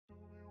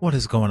What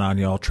is going on,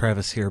 y'all?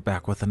 Travis here,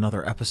 back with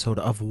another episode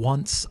of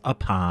Once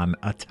Upon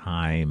a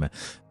Time.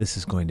 This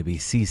is going to be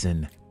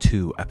Season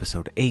 2,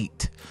 Episode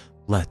 8.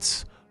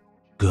 Let's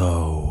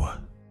go.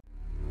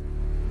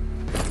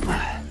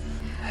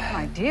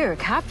 My dear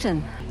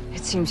Captain,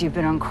 it seems you've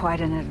been on quite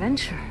an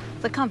adventure.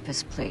 The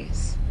compass,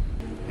 please.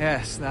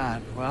 Yes,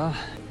 that. Well,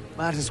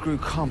 matters grew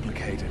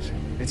complicated.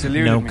 It's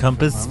eluded No me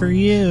compass for a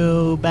you,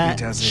 moment.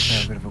 batch. It does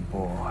look a bit of a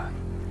bore.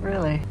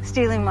 Really?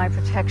 Stealing my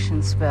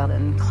protection spell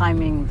and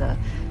climbing the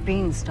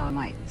beanstalk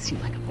might seem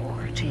like a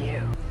bore to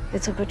you.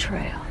 It's a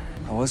betrayal.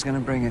 I was going to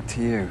bring it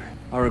to you.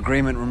 Our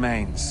agreement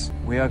remains.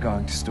 We are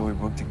going to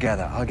Storybrooke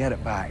together. I'll get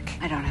it back.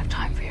 I don't have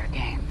time for your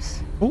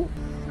games. Ooh.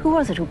 Who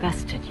was it who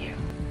bested you?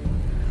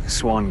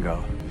 Swan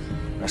Girl.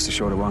 Rest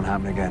assured it won't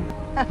happen again.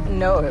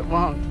 No, it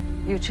won't.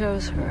 You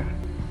chose her,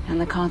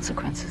 and the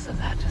consequences of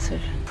that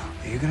decision.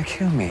 Are you going to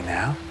kill me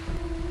now?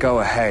 Go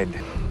ahead.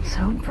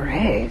 So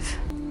brave.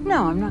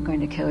 No, I'm not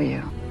going to kill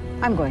you.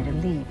 I'm going to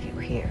leave you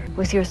here,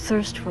 with your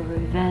thirst for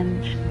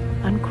revenge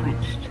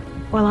unquenched,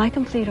 while I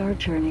complete our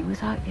journey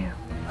without you.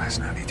 There's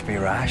no need to be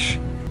rash.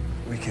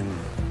 We can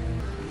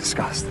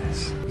discuss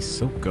this. He's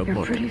so good Your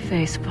looking. pretty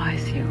face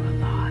buys you a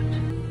lot,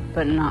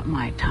 but not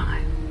my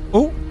time.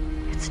 Oh,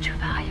 It's too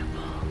valuable.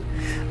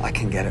 I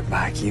can get it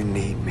back. You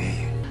need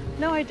me.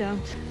 No, I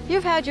don't.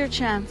 You've had your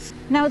chance.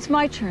 Now it's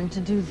my turn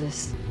to do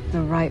this the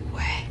right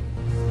way.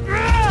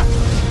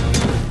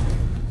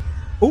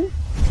 oh.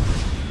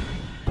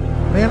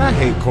 Man, I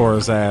hate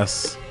Cora's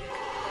ass.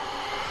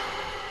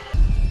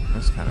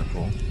 That's kind of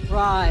cool.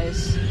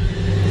 Rise.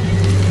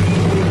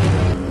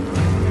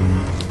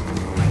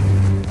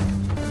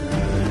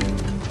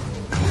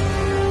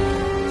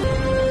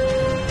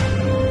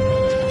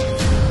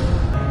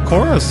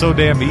 Cora's so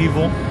damn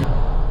evil.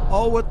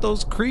 Oh, with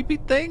those creepy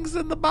things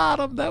in the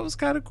bottom. That was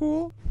kind of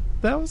cool.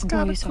 That was The boy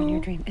kind you of saw cool. in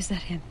your dream, is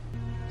that him?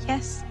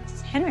 Yes,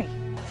 it's Henry.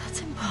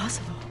 That's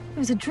impossible. It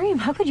was a dream.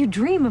 How could you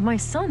dream of my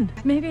son?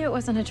 Maybe it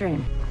wasn't a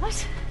dream.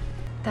 What?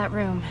 That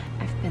room.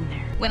 I've been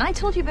there. When I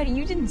told you about it,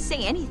 you didn't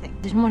say anything.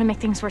 Didn't want to make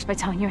things worse by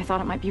telling you I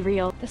thought it might be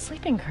real. The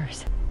sleeping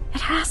curse.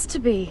 It has to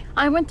be.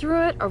 I went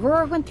through it.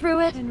 Aurora went through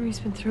it. Henry's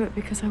been through it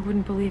because I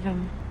wouldn't believe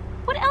him.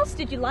 What else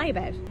did you lie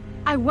about?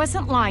 I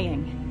wasn't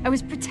lying. I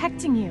was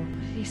protecting you. What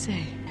did he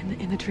say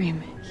in the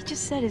dream? He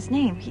just said his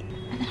name.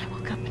 And then I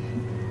woke up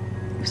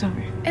and it was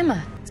over.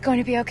 Emma, it's going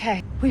to be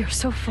okay. We are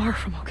so far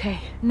from okay.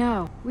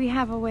 No, we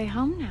have a way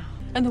home now.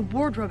 And the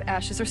wardrobe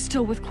ashes are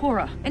still with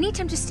Cora. Any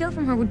attempt to steal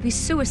from her would be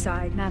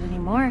suicide. Not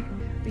anymore.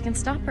 We can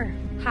stop her.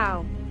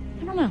 How?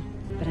 I don't know,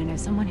 but I know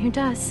someone who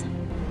does.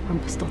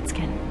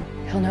 Rumpelstiltskin.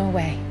 He'll know a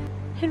way.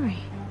 Henry,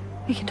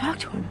 we can talk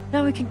to him.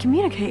 Now we can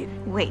communicate.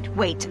 Wait.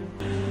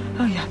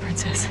 Oh yeah,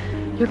 princess.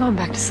 You're going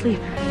back to sleep.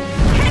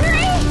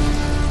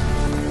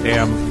 Henry!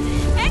 Damn.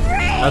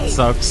 Henry! That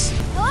sucks.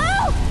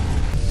 Hello?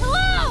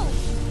 Hello?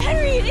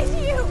 Henry, it is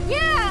you!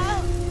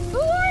 Yeah! Who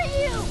are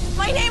you?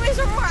 My name is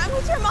Aurora. I'm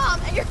with your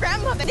mom and your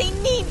grandmother. They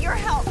need your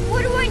help.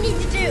 What do I need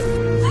to do?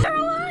 They're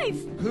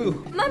alive! Who?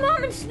 My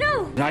mom and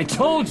Snow. I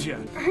told you.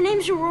 Her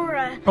name's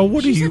Aurora. Oh,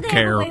 what do She you said they have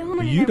a care? way home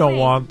on You their don't way.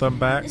 want them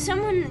back.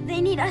 They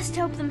need us to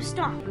help them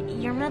stop.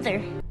 Your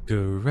mother.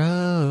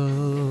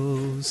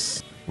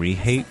 Gross. We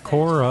hate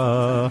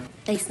Cora.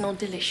 They smell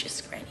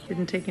delicious, Granny.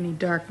 Didn't take any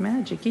dark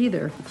magic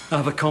either. I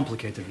have a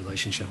complicated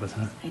relationship with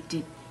her. It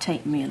did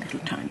take me a little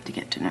time to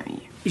get to know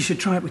you. You should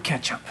try it with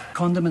ketchup.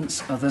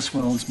 Condiments are this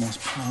world's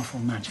most powerful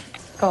magic.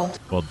 Gold,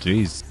 Well,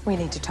 geez. we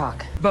need to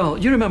talk. Well,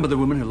 you remember the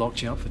woman who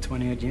locked you up for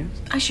 28 years?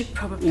 I should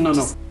probably No.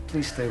 just...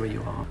 Please stay where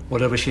you are.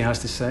 Whatever she has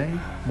to say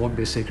won't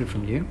be a secret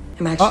from you.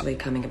 I'm actually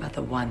coming about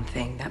the one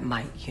thing that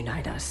might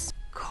unite us.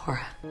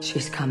 Cora.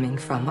 She's coming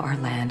from our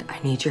land. I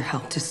need your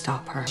help to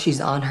stop her. She's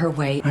on her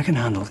way. I can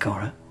handle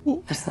Cora.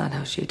 That's not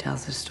how she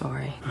tells the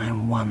story. I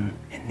won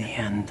in the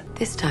end.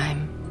 This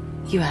time,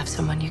 you have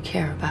someone you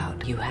care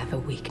about. You have a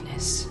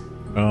weakness.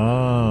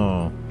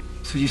 Oh.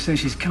 So you say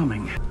she's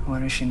coming.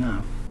 Where is she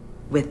now?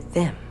 With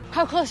them.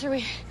 How close are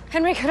we?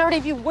 Henry could already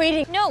be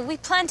waiting. No, we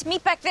plan to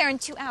meet back there in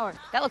 2 hours.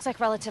 That looks like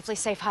relatively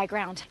safe high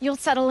ground. You'll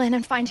settle in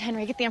and find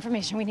Henry, get the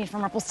information we need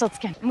from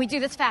Rumpelstiltskin. And we do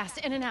this fast,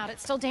 in and out.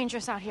 It's still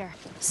dangerous out here.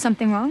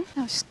 Something wrong?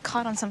 I was just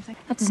caught on something.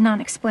 That does not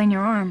explain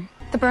your arm.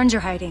 The burns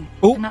you're hiding.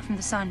 Oh. They're not from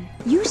the sun.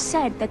 You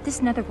said that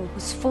this netherworld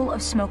was full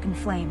of smoke and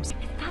flames.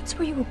 If that's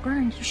where you were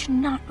burned, you should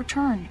not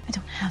return. I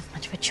don't have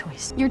much of a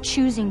choice. You're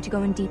choosing to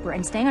go in deeper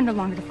and staying under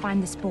longer to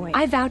find this boy.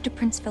 I vowed to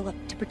Prince Philip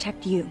to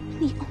protect you.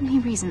 The only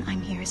reason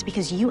I'm here is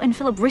because you and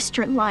Philip risked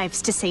your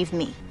lives to save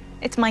me.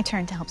 It's my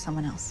turn to help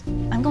someone else.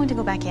 I'm going to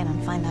go back in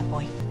and find that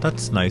boy.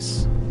 That's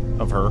nice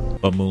of her.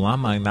 But Mulan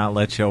might not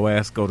let your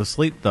ass go to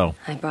sleep, though.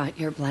 I brought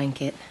your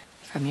blanket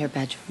from your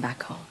bedroom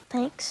back home.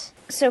 Thanks.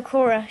 So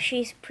Cora,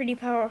 she's pretty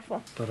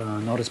powerful. But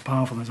not as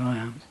powerful as I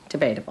am.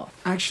 Debatable.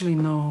 Actually,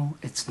 no,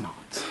 it's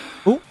not.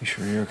 You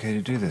sure you're okay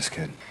to do this,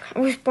 kid? I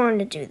was born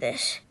to do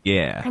this.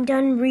 Yeah. I'm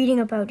done reading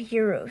about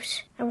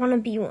heroes. I want to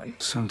be one.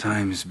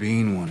 Sometimes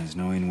being one is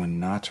knowing when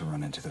not to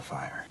run into the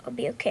fire. I'll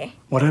be okay.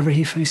 Whatever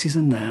he faces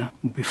in there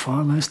will be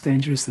far less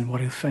dangerous than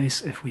what he'll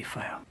face if we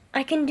fail.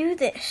 I can do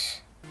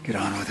this. Get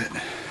on with it.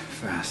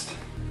 first.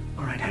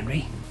 All right,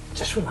 Henry,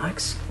 just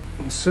relax.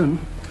 And soon,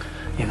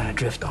 you're going to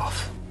drift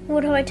off.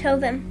 What do I tell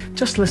them?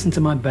 Just listen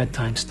to my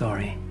bedtime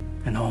story,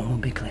 and all will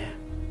be clear.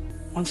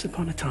 Once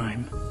upon a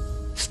time,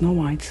 Snow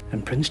White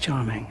and Prince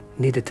Charming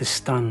needed to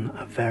stun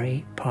a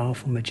very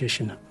powerful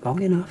magician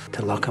long enough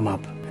to lock him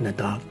up in a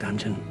dark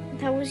dungeon.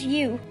 That was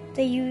you.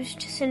 They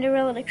used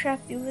Cinderella to trap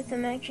you with a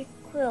magic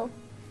quill.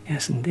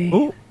 Yes, indeed.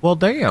 Oh, well,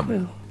 damn.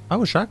 Quill. I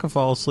wish I could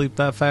fall asleep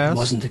that fast. It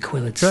wasn't the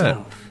quill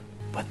itself,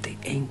 but the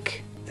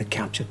ink that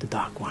captured the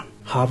Dark One.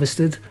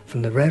 Harvested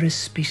from the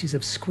rarest species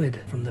of squid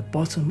from the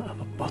bottom of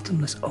a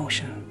bottomless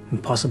ocean.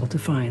 Impossible to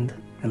find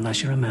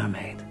unless you're a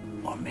mermaid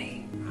or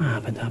me.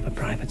 But I have a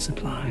private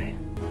supply.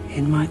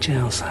 In my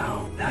jail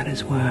cell, that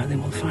is where they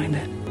will find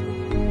it.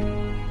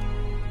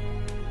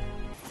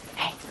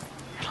 Hey,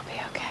 it'll be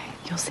okay.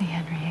 You'll see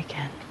Henry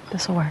again.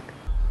 This'll work.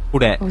 Who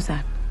that? Who's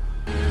that?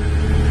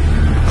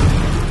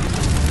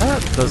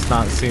 That does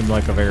not seem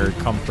like a very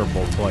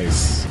comfortable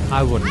place.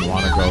 I wouldn't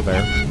want to go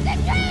there.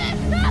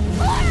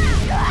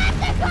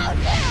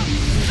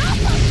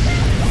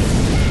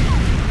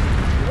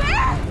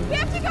 Where? We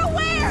have to go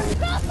where?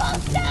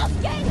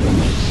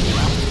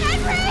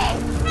 Henry!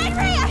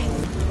 Henry!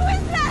 Who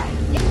is that?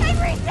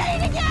 Henry, say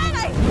it again!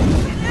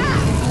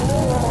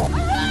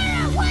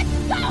 Aurora, what's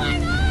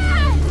going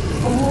on?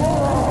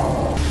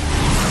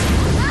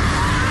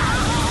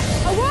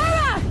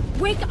 Aurora!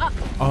 Wake up!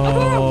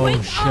 Aurora, Oh,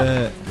 wake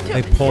shit. up!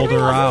 They pulled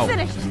her out.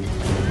 Finished.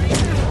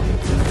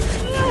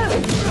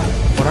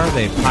 What are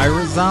they,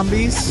 pirate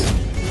zombies?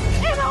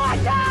 Emma,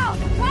 watch out!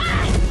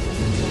 Run!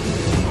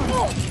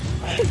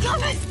 They're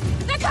coming!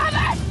 They're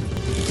coming!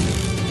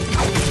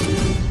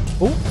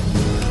 Oh,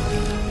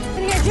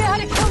 Any idea how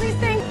to kill these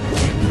things?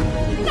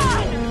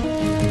 None!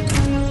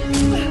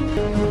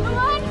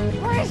 Alon,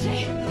 where is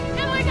she?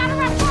 Emily, gotta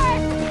run for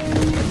it!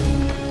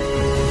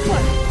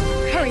 What?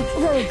 Hurry,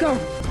 Aurora, go!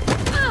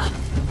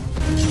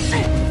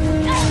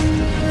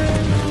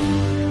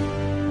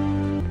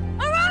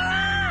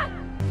 Aurora!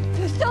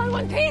 You still in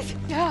one piece?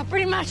 Yeah,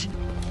 pretty much.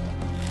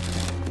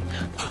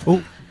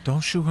 oh,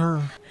 don't shoot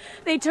her.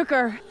 They took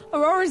her.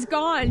 Aurora's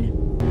gone.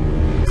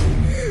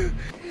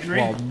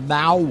 Well,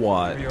 now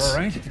what? Are you all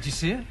right? Did you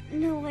see it?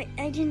 No,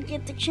 I didn't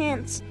get the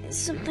chance.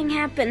 Something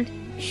happened.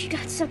 She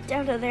got sucked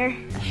out of there.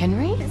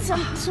 Henry?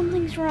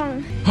 Something's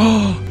wrong.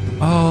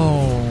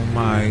 Oh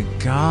my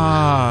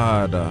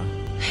god.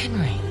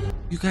 Henry.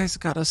 You guys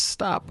gotta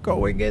stop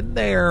going in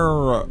there.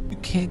 You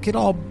can't get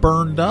all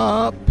burned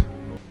up.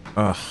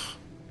 Ugh,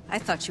 I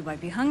thought you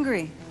might be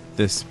hungry.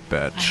 this I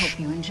bitch. hope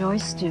you enjoy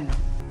stew.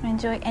 I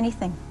enjoy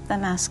anything that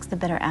masks the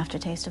bitter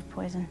aftertaste of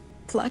poison.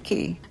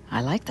 Plucky.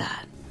 I like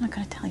that. I'm not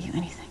going to tell you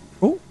anything.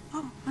 Oh,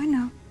 Oh, I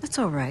know. That's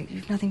all right.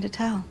 You've nothing to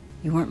tell.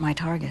 You weren't my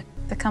target.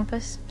 The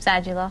compass?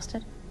 Sad you lost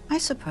it? I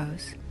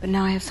suppose. But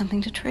now I have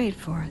something to trade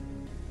for it.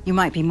 You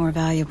might be more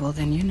valuable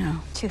than you know.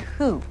 To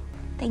who?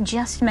 They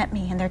just met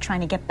me and they're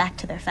trying to get back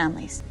to their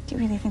families. Do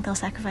you really think they'll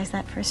sacrifice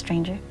that for a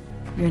stranger?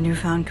 Your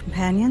newfound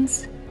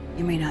companions?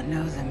 You may not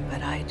know them,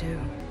 but I do.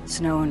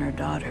 Snow and her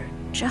daughter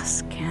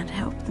just can't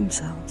help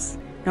themselves.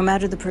 No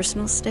matter the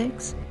personal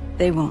stakes,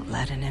 they won't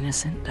let an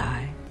innocent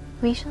die.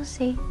 We shall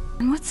see.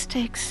 And what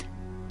stakes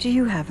do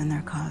you have in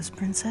their cause,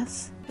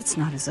 Princess? It's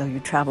not as though you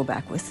travel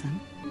back with them.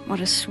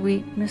 What a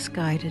sweet,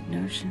 misguided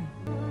notion.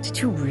 Did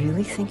you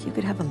really think you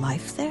could have a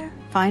life there?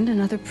 Find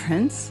another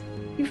prince?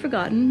 You've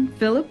forgotten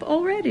Philip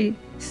already.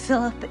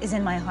 Philip is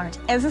in my heart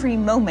every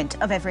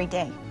moment of every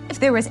day. If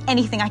there was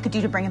anything I could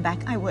do to bring him back,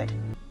 I would.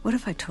 What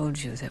if I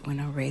told you that when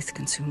a wraith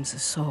consumes a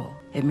soul,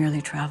 it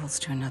merely travels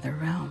to another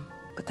realm,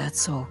 but that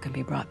soul can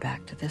be brought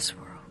back to this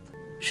world?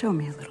 Show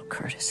me a little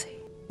courtesy.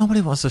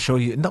 nobody wants to show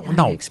you. No, How do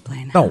no, you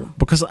explain no, how?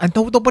 because I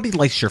know nobody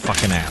likes your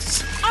fucking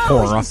ass,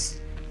 Cora.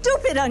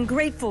 Stupid,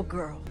 ungrateful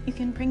girl. You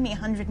can bring me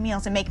 100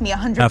 meals and make me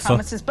 100 Effa.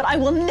 promises, but I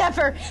will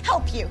never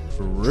help you.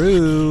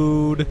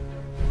 Rude.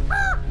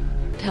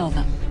 Tell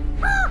them.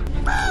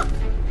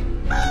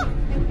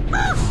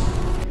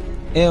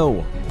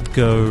 Ew.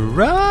 Gross.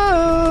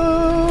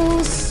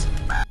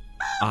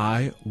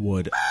 I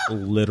would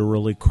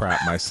literally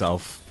crap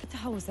myself. What the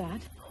hell was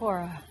that?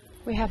 Cora,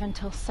 we have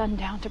until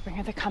sundown to bring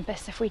her the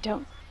compass. If we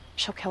don't,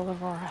 she'll kill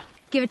Aurora.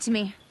 Give it to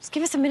me. Just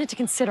give us a minute to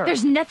consider.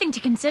 There's nothing to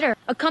consider.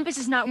 A compass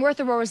is not worth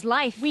Aurora's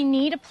life. We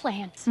need a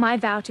plan. My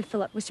vow to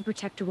Philip was to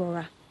protect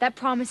Aurora. That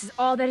promise is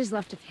all that is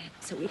left of him,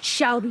 so it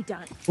shall be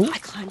done. I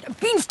climbed a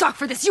beanstalk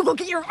for this. You go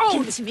get your own.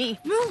 Give it to me.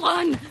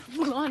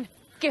 Mulan,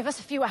 give us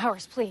a few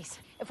hours, please.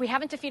 If we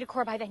haven't defeated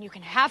Cora by then, you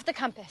can have the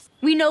compass.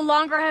 We no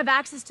longer have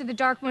access to the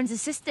Dark One's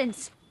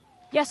assistance.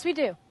 Yes, we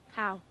do.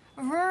 How?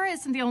 Aurora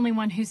isn't the only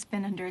one who's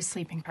been under a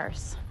sleeping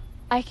curse.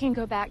 I can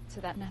go back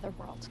to that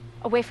netherworld.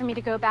 A way for me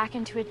to go back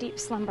into a deep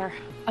slumber.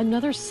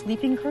 Another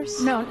sleeping curse?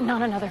 No,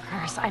 not another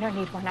curse. I don't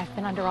need one. I've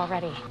been under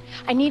already.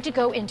 I need to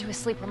go into a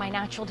sleep where my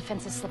natural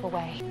defenses slip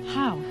away.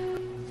 How?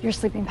 Your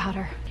sleeping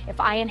powder. If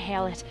I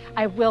inhale it,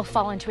 I will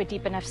fall into a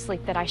deep enough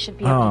sleep that I should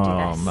be able to do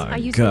Oh this. my I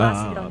used god. the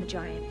last hit on the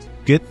giant.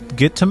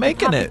 Get to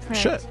making Copper it. plant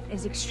Shit.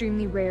 is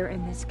extremely rare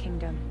in this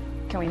kingdom.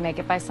 Can we make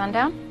it by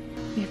sundown?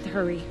 We have to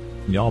hurry.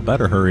 Y'all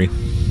better hurry.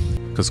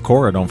 Because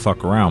Cora don't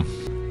fuck around.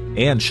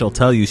 And she'll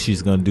tell you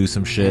she's going to do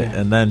some shit,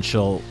 and then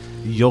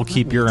you'll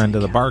keep your end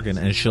of the bargain,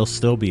 and she'll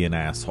still be an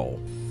asshole.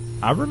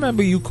 I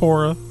remember you,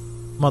 Cora,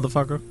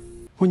 motherfucker.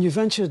 When you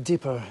venture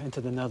deeper into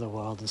the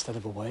netherworld instead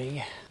of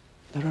away,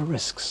 there are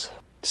risks.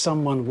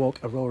 Someone woke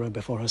Aurora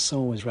before her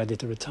soul was ready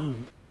to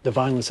return. The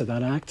violence of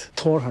that act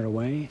tore her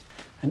away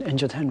and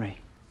injured Henry.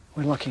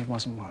 We're lucky it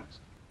wasn't worse.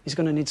 He's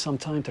going to need some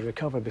time to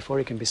recover before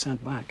he can be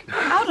sent back.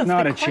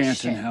 Not a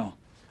chance in hell.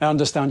 I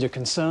understand your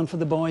concern for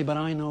the boy, but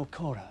I know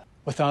Cora.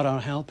 Without our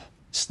help,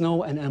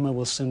 Snow and Emma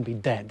will soon be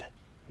dead.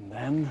 And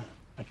then,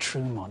 a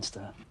true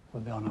monster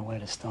will be on her way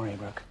to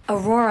Storybrooke.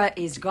 Aurora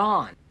is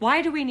gone.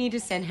 Why do we need to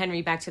send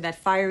Henry back to that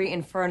fiery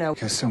inferno?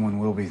 Because someone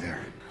will be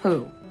there.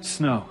 Who?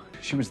 Snow.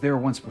 She was there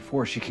once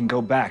before. She can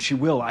go back. She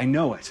will. I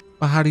know it.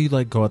 But how do you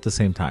go at the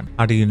same time?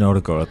 How do you know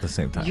to go at the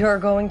same time? You're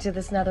going to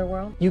this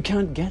netherworld? You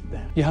can't get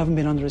there. You haven't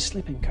been under a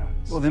sleeping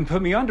curse. Well, then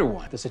put me under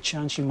one. There's a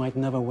chance you might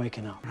never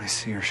waken up. When I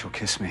see her, she'll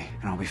kiss me,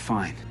 and I'll be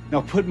fine.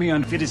 Now put me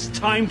under. It is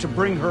time to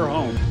bring her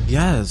home.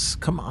 Yes,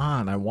 come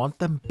on. I want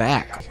them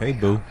back. Hey,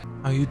 boo.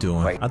 How you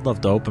doing? Wait. I'd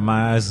love to open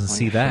my eyes and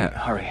see that.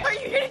 Hurry. Are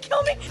you here to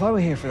kill me? If I were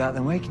here for that,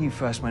 then waking you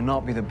first might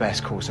not be the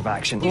best course of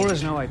action.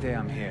 Cora's no idea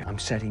I'm here. I'm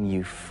setting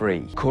you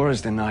free.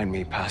 Cora's denied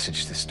me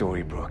passage to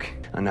Storybrooke,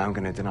 and now I'm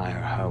going to deny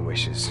her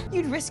wishes.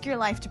 You'd risk your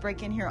life to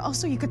break in here.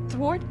 Also, you could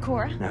thwart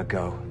Cora. Now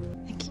go.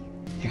 Thank you.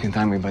 You can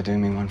thank me by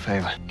doing me one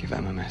favor. Give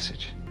Emma a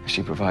message. If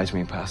she provides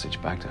me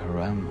passage back to her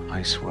realm,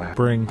 I swear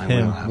Bring I will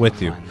him have with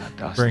her you. find that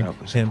dust Bring that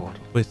opens him a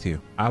portal. with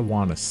you. I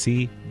want to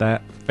see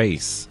that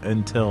face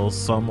until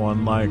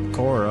someone like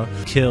Cora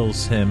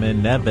kills him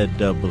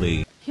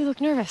inevitably. You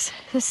look nervous.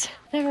 This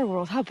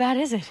Neverworld, how bad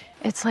is it?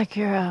 It's like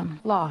you're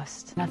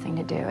lost. Nothing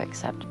to do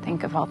except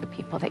think of all the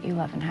people that you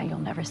love and how you'll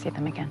never see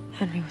them again.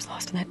 Henry was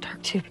lost in that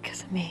dark too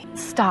because of me.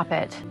 Stop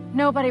it.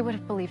 Nobody would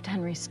have believed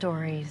Henry's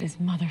stories. His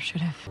mother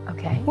should have.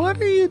 Okay. What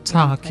are you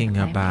talking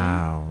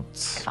about?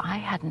 If I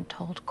hadn't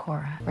told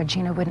Cora,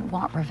 Regina wouldn't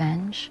want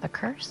revenge. The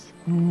curse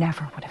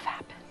never would have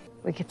happened.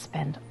 We could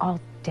spend all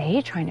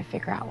day trying to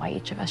figure out why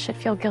each of us should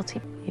feel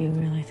guilty. You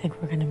really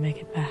think we're gonna make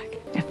it back?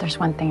 If there's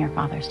one thing your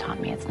father's taught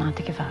me, it's not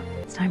to give up.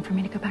 It's time for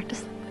me to go back to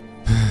sleep.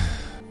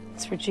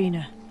 It's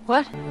Regina.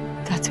 What?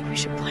 That's who we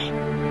should blame.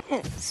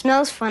 It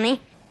smells funny.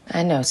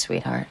 I know,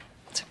 sweetheart.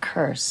 It's a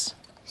curse.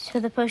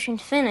 So the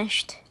potion's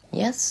finished.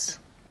 Yes,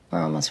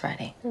 we're almost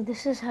ready. So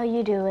this is how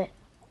you do it.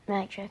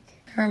 Magic.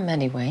 There are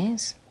many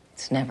ways.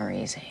 It's never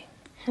easy.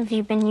 Have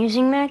you been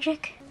using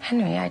magic?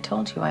 Henry, I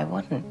told you I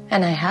wouldn't.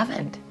 And I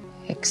haven't.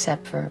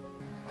 Except for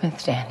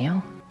with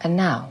Daniel. And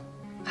now,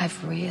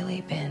 I've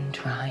really been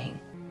trying.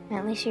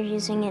 At least you're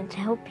using it to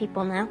help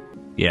people now.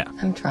 Yeah.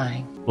 I'm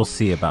trying. We'll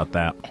see about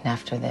that. And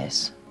after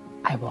this,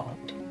 I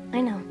won't.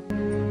 I know.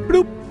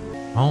 Bloop.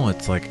 Oh,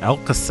 it's like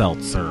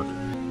Alka-Seltzer.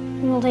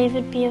 Will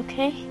David be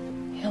okay?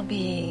 He'll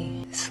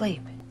be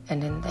asleep.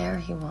 And in there,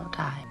 he won't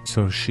die.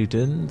 So she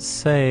didn't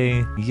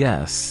say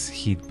yes,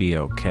 he'd be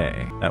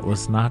okay. That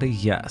was not a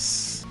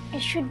yes.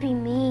 It should be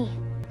me.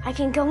 I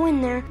can go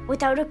in there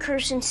without a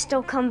curse and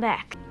still come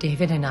back.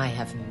 David and I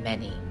have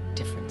many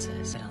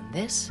differences. But on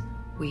this,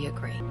 we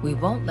agree. We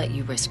won't let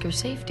you risk your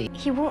safety.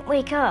 He won't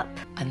wake up.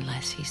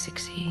 Unless he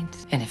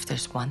succeeds. And if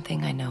there's one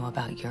thing I know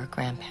about your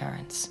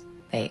grandparents,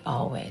 they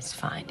always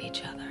find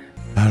each other.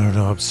 I don't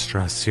know, I'm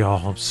stressed,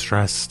 y'all. I'm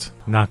stressed.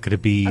 Not gonna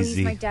be I'll use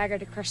easy. my dagger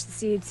to crush the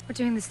seeds. We're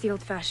doing this the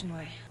old-fashioned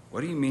way.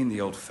 What do you mean the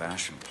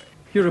old-fashioned way?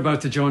 You're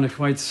about to join a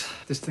quite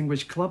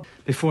distinguished club.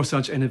 Before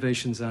such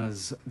innovations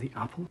as the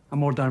apple, a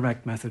more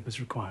direct method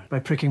was required. By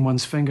pricking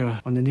one's finger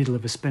on the needle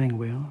of a spinning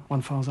wheel, one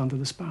falls under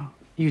the spell.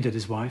 You did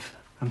his wife.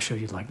 I'm sure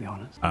you'd like the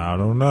honors. I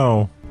don't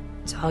know.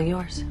 It's all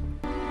yours.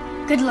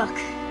 Good luck.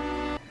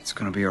 It's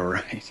gonna be all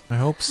right. I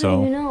hope How so.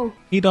 do you know?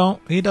 He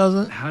don't. He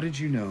doesn't. How did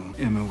you know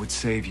Emma would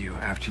save you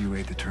after you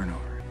ate the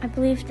turnover? I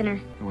believed in her.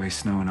 The way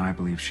Snow and I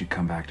believed she'd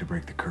come back to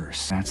break the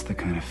curse. That's the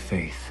kind of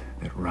faith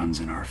that runs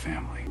in our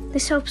family.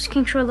 This helps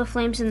control the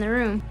flames in the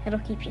room. It'll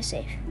keep you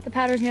safe. The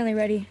powder's nearly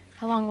ready.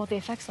 How long will the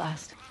effects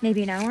last?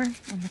 Maybe an hour,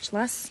 or much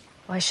less.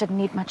 Well, I shouldn't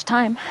need much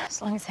time,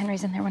 as long as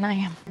Henry's in there when I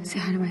am. Say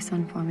hi to my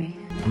son for me.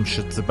 Some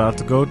shit's about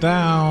to go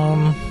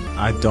down.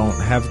 I don't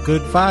have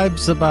good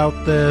vibes about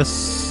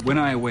this. When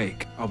I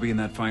awake, I'll be in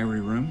that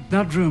fiery room.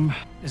 That room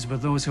is for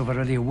those who have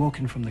already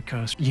awoken from the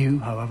curse. You,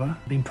 however,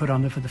 have been put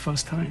under for the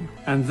first time.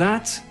 And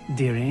that,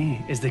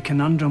 dearie, is the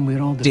conundrum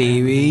we're all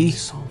Dearie.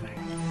 solving.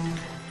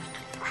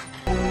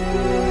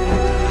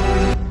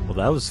 Well,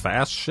 that was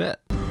fast shit.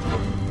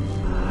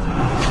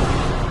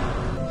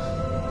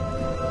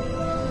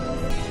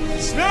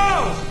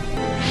 Snow!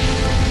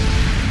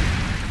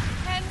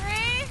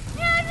 Henry!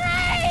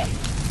 Henry!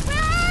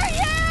 Where are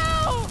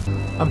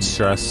you? I'm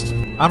stressed.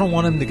 I don't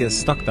want him to get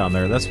stuck down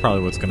there. That's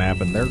probably what's gonna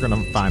happen. They're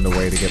gonna find a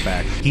way to get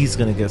back. He's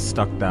gonna get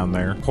stuck down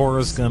there.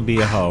 Cora's gonna be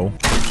a hoe.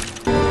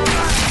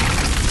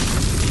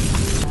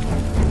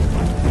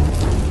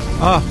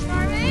 Oh.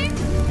 Charming?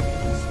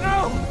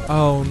 Snow!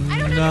 Oh I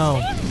don't no.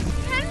 understand.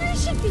 Henry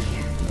should be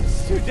here.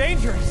 It's too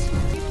dangerous.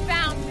 You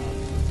found me.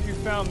 You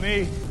found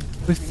me.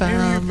 We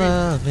found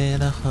love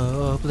in a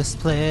hopeless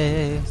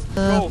place.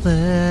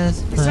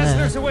 Hopeless He says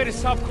there's a way to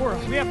stop Cora.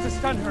 We have to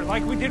stun her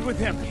like we did with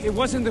him. It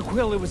wasn't the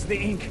quill, it was the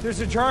ink.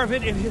 There's a jar of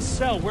it in his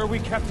cell where we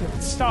kept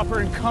it. Stop her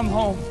and come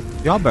home.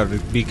 Y'all better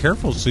be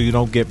careful so you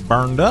don't get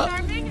burned up.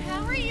 Charming,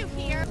 how are you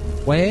here?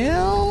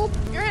 Well,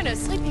 You're in a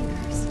sleeping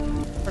curse.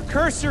 A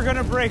curse you're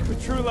gonna break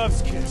with true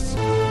love's kiss.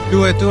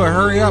 do it.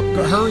 Hurry up.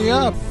 Hurry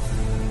up.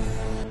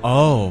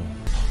 Oh.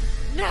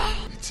 No.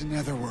 It's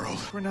another world.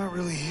 We're not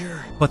really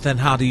here. But then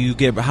how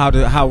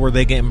were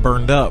they getting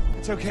burned up?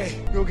 It's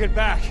okay. You'll get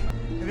back.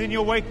 And then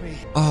you'll wake me.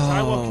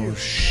 I love you. Oh,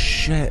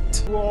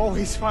 shit. You will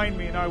always find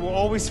me, and I will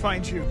always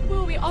find you.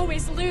 Will we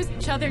always lose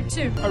each other,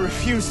 too? I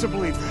refuse to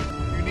believe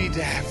that. You need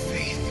to have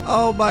faith.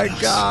 Oh, my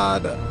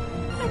God.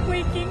 I'm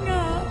waking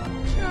up.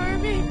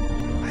 Charming.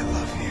 I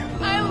love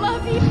you. I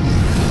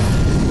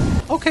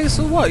love you. Okay,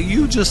 so what?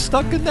 You just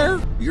stuck in there?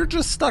 You're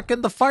just stuck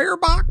in the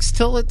firebox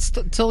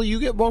till you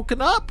get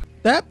woken up?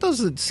 That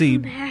doesn't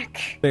seem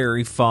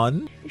very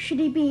fun. Should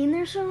he be in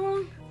there so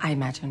long? I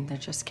imagine they're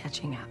just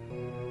catching up.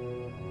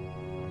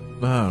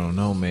 I don't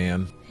know,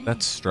 man.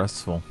 That's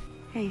stressful.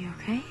 Are you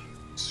okay?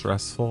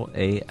 Stressful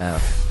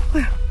AF.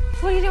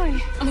 What are you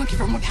doing? I'm looking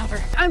for more powder.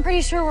 I'm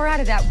pretty sure we're out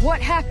of that. What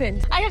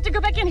happened? I have to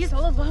go back in. He's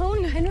all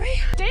alone.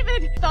 Henry?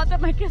 David thought that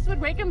my kiss would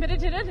wake him, but it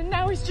didn't, and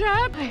now he's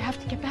trapped. I have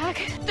to get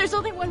back. There's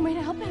only one way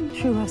to help him.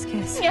 True love's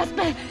kiss. Yes,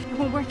 but it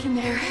won't work in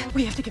there.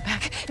 We have to get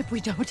back. If we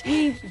don't,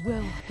 We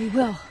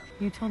will.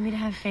 You told me to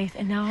have faith,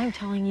 and now I'm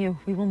telling you,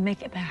 we will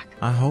make it back.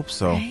 I hope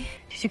so. Okay?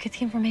 Did you get the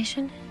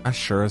information? I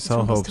sure as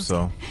hell hope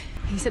so.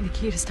 he said the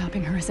key to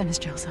stopping her is in his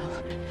jail cell.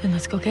 Then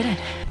let's go get it.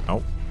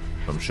 Oh,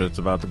 some shit's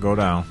about to go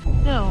down.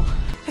 No,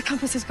 the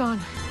compass is gone,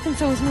 and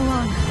so is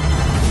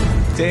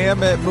Mulan.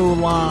 Damn it,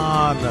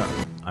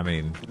 Mulan. I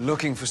mean,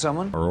 Looking for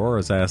someone?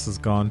 Aurora's ass is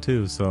gone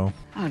too, so.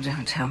 Oh,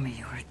 don't tell me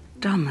you were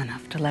dumb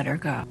enough to let her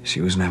go. She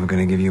was never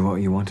going to give you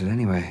what you wanted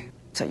anyway.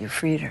 So you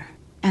freed her.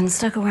 And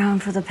stuck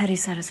around for the petty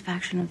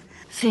satisfaction of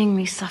seeing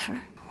me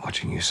suffer.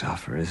 Watching you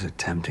suffer is a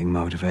tempting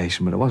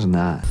motivation, but it wasn't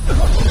that.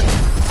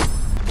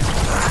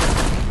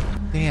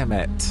 Damn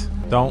it.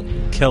 Don't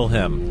kill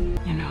him.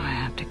 You know I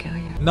have to kill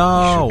you.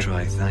 No. You should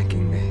try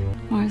thanking me,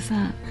 Why is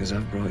that? because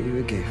I've brought you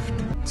a gift.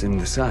 It's in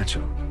the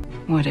satchel.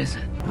 What is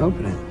it?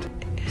 Open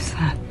it. Is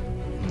that...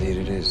 Indeed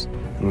it is.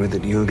 And with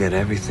it, you'll get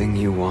everything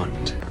you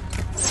want.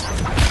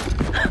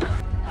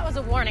 That was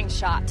a warning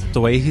shot.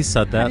 The way he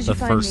said that, did the you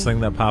find first me?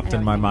 thing that popped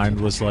in my mind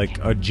was like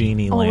a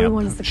genie All we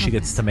want is lamp. the She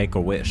gets compass. to make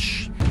a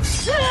wish.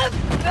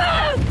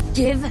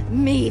 Give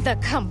me the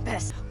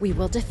compass. We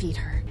will defeat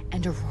her,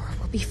 and Aurora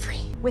will be free.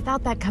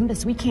 Without that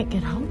compass, we can't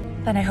get home.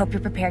 Then I hope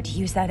you're prepared to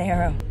use that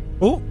arrow.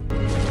 Oh,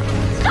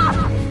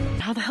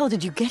 How the hell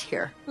did you get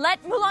here?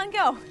 Let Mulan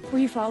go. Were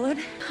you followed?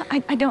 I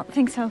don't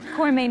think so.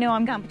 Cora may know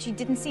I'm gone, but she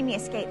didn't see me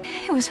escape.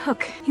 It was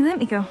Hook. He let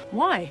me go.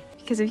 Why?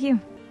 Because of you.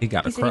 he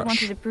got a He said he crush.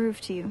 wanted to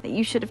prove to you that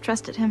you should have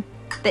trusted him.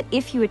 That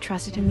if you had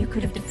trusted him, you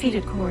could have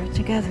defeated Cora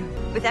together.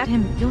 Without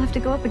him, you'll have to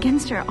go up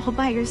against her all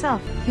by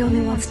yourself. He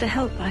only wants to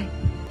help. I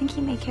think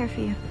he may care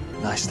for you.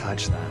 Nice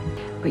touch, that.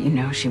 But you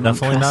know she won't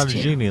Definitely not trust a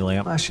you. genie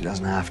lamp. Well, she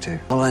doesn't have to.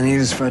 All I need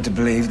is for her to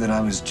believe that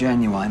I was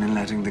genuine in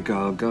letting the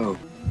girl go.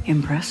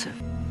 Impressive.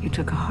 You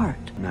took a heart.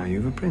 Now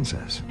you have a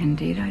princess.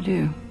 Indeed I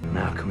do.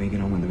 Now can we get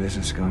on with the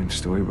business of going to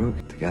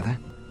Storybrooke together?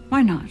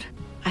 Why not?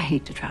 I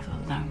hate to travel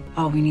alone.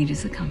 All we need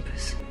is a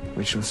compass.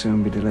 Which will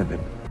soon be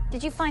delivered.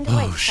 Did you find a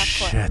way Oh, to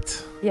stop Cora?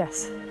 shit.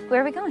 Yes. Where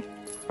are we going?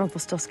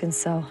 Rumpelstiltskin's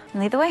cell.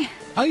 Lead the way.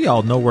 How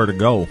y'all know where to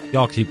go?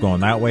 Y'all keep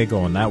going that way,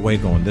 going that way,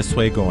 going this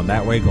way, going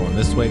that way, going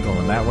this way,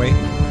 going that way.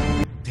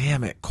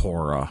 Damn it,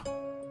 Cora.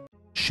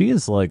 She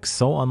is like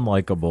so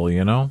unlikable,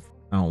 you know?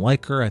 I don't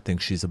like her. I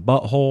think she's a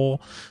butthole.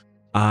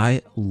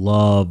 I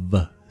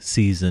love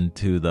season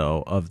 2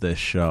 though of this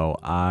show.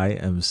 I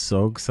am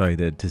so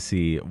excited to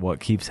see what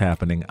keeps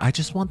happening. I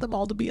just want them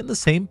all to be in the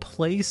same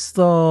place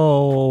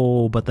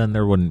though, but then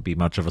there wouldn't be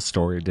much of a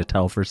story to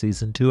tell for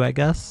season 2, I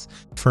guess,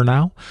 for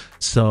now.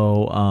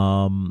 So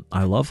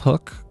I love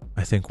Hook.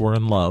 I think we're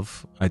in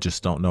love. I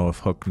just don't know if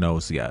Hook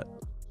knows yet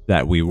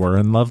that we were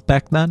in love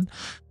back then.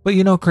 But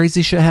you know,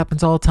 crazy shit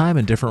happens all the time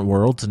in different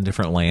worlds and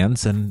different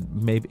lands, and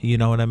maybe, you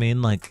know what I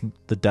mean, like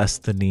the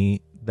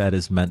destiny that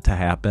is meant to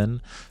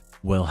happen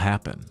will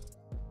happen.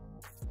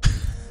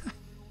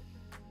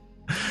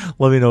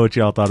 Let me know what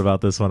y'all thought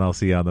about this one. I'll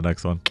see you on the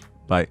next one.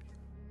 Bye.